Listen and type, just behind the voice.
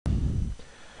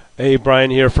Hey, Brian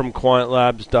here from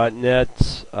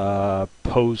quantlabs.net.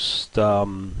 Post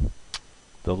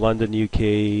the London,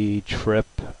 UK trip,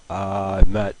 I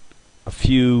met a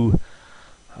few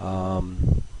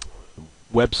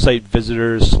website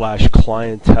visitors slash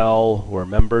clientele who are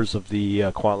members of the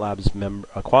quantlabs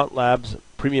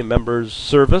premium members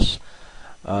service.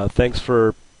 Thanks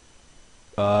for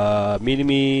meeting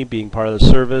me, being part of the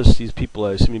service. These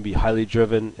people seem to be highly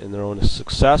driven in their own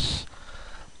success.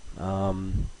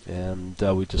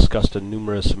 We discussed a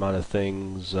numerous amount of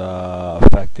things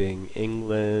affecting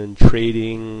England,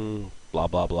 trading, blah,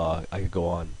 blah, blah. I could go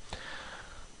on.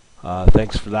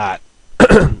 Thanks for that.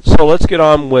 So let's get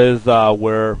on with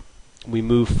where we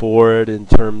move forward in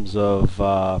terms of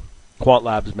Quant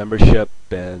Labs membership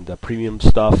and premium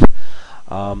stuff.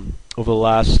 Over the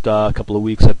last couple of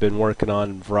weeks, I've been working on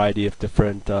a variety of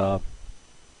different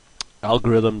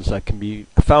algorithms that can be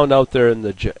found out there in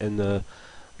the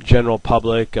general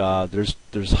public.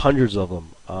 There's hundreds of them,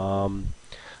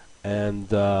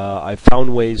 I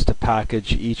found ways to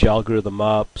package each algorithm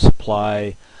up,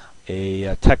 supply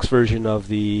a text version of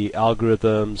the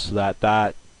algorithm so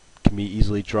that can be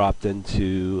easily dropped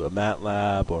into a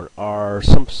MATLAB or R,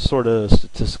 some sort of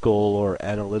statistical or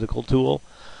analytical tool.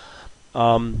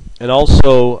 I'm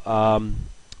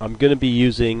going to be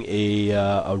using a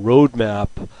roadmap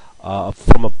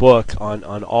from a book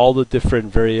on all the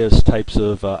different various types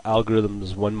of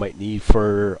algorithms one might need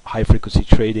for high-frequency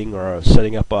trading or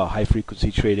setting up a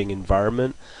high-frequency trading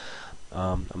environment.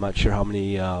 I'm not sure how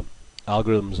many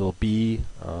algorithms will be.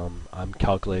 I'm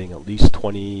calculating at least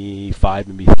 25,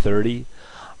 maybe 30,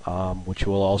 which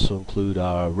will also include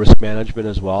risk management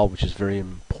as well, which is very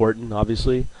important,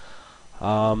 obviously.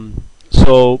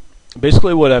 So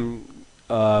basically what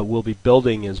will be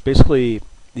building is basically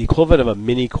the equivalent of a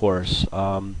mini course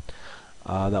that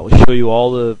will show you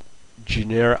all the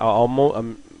generic.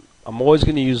 I'm always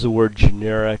going to use the word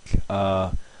generic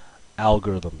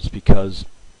algorithms, because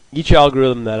each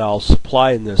algorithm that I'll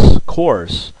supply in this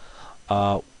course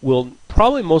will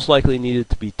probably most likely need it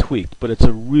to be tweaked, but it's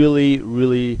a really,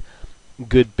 really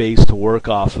good base to work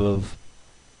off of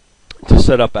to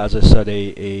set up, as I said,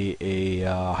 a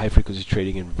high-frequency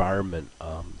trading environment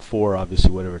for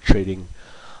obviously whatever trading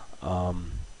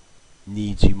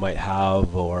needs you might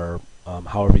have, or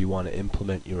however you want to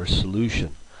implement your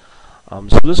solution.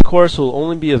 So this course will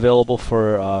only be available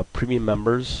for premium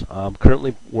members. I'm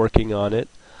currently working on it.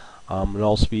 It'll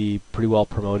also be pretty well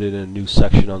promoted in a new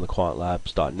section on the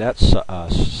quantlabs.net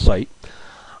site.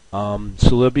 So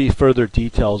there'll be further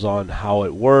details on how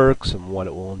it works and what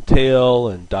it will entail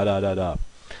and da-da-da-da.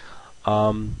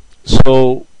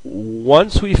 So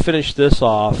once we finish this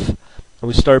off and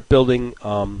we start building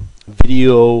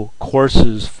video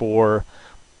courses for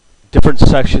different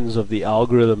sections of the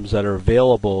algorithms that are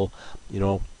available,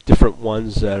 different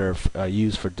ones that are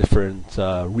used for different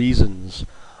reasons,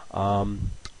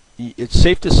 it's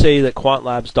safe to say that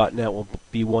quantlabs.net will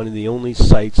be one of the only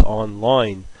sites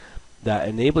online that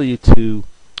enable you to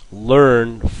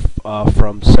learn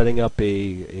from setting up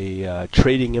a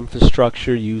trading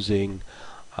infrastructure using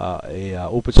a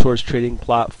open source trading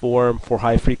platform for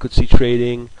high frequency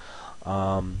trading,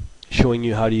 showing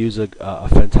you how to use a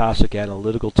fantastic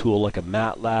analytical tool like a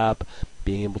MATLAB,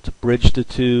 being able to bridge the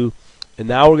two, and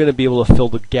now we're going to be able to fill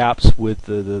the gaps with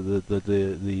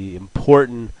the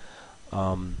important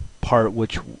part,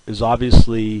 which is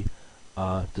obviously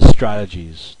the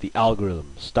strategies, the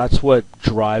algorithms. That's what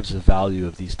drives the value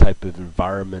of these type of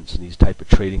environments and these type of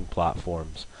trading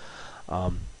platforms.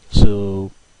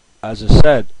 So, as I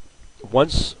said,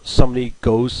 once somebody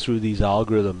goes through these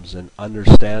algorithms and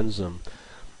understands them,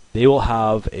 they will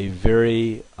have a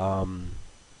very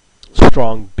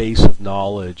strong base of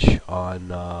knowledge on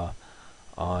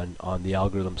the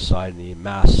algorithm side and the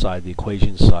math side, the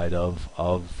equation side of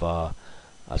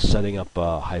setting up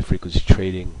a high-frequency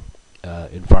trading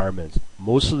environment.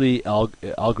 Most of the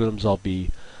algorithms I'll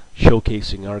be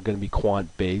showcasing are going to be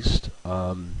quant-based.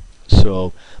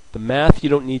 So the math you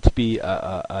don't need to be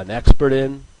an expert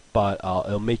in, but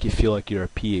it'll make you feel like you're a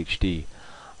PhD.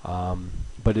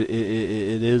 But it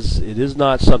is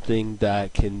not something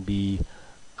that can be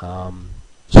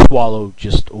swallowed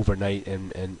just overnight,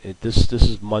 and this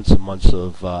is months and months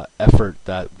of effort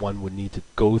that one would need to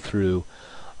go through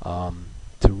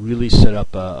to really set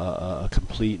up a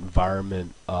complete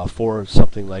environment for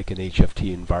something like an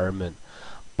HFT environment.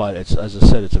 But it's, as I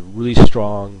said, it's a really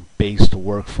strong base to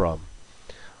work from,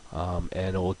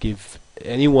 and it will give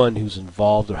anyone who's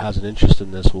involved or has an interest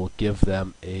in this, will give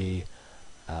them a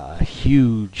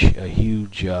huge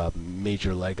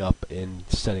major leg up in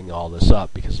setting all this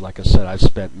up, because like I said, I've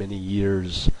spent many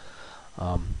years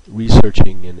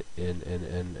researching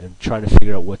and trying to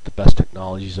figure out what the best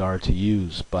technologies are to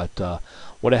use. But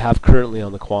what I have currently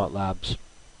on the Quant Labs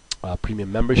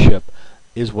premium membership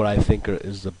is what I think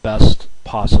is the best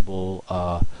possible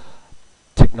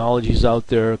technologies out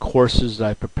there, courses that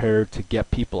I prepared to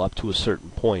get people up to a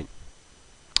certain point.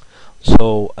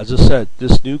 So, as I said,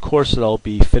 this new course that I'll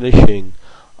be finishing,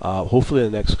 hopefully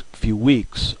in the next few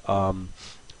weeks,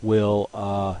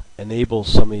 will enable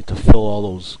somebody to fill all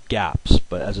those gaps.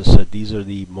 But as I said, these are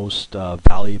the most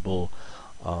valuable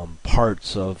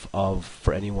parts of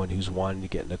for anyone who's wanting to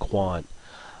get into quant.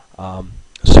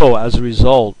 So, as a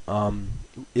result,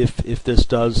 if this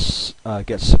does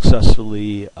get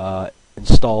successfully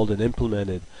installed and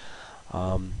implemented,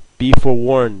 be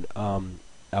forewarned.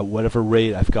 At whatever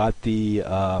rate, I've got the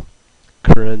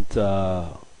current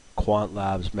Quant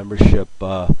Labs membership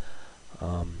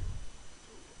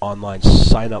online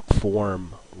sign-up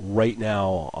form right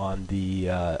now on the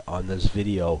on this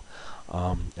video,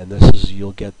 and this is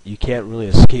you can't really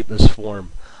escape this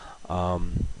form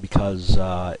because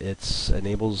it's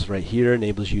enables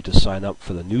you to sign up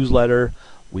for the newsletter.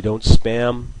 We don't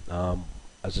spam.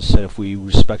 As I said, if we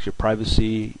respect your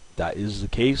privacy, that is the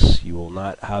case. You will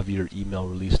not have your email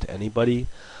released to anybody.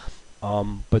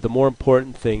 But the more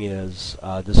important thing is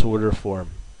this order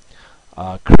form.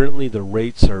 Currently, the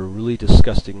rates are really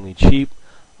disgustingly cheap.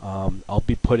 I'll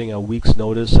be putting a week's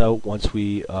notice out once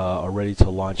we are ready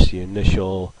to launch the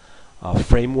initial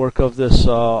framework of this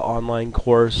online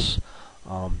course,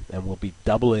 and we'll be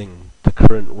doubling the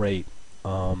current rate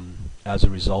as a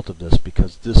result of this,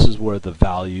 because this is where the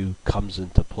value comes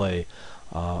into play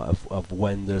of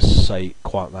when this site,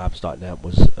 quantlabs.net,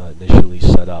 was initially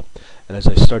set up. And as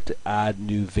I start to add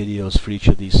new videos for each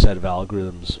of these set of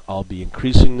algorithms, I'll be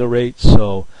increasing the rate.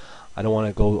 So I don't want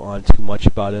to go on too much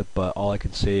about it, but all I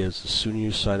can say is the sooner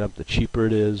you sign up, the cheaper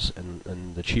it is,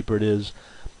 and the cheaper it is,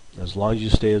 as long as you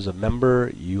stay as a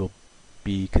member, you'll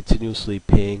be continuously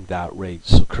paying that rate.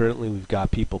 So currently we've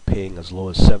got people paying as low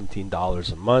as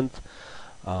 $17 a month,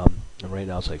 and right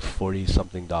now it's like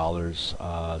 $40-something.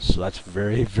 So that's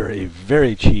very, very,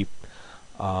 very cheap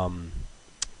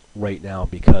right now,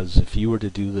 because if you were to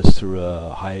do this through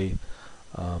a high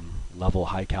level,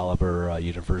 high caliber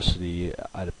university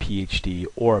at a PhD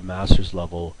or a master's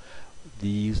level,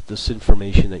 this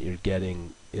information that you're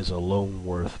getting is alone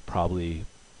worth probably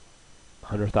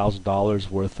 $100,000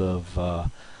 worth of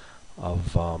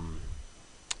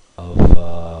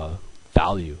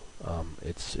value.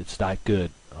 It's that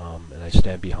good, and I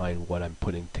stand behind what I'm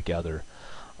putting together.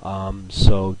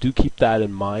 So do keep that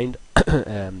in mind,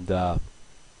 and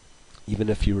even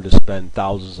if you were to spend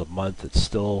thousands a month, it's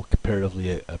still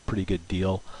comparatively a pretty good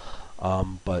deal.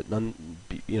 But I'm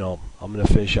going to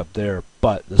finish up there.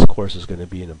 But this course is going to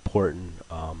be an important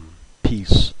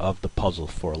piece of the puzzle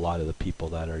for a lot of the people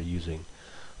that are using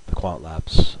the Quant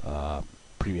Labs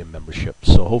premium membership.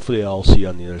 So hopefully I'll see you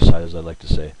on the other side, as I like to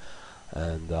say,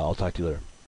 and I'll talk to you later.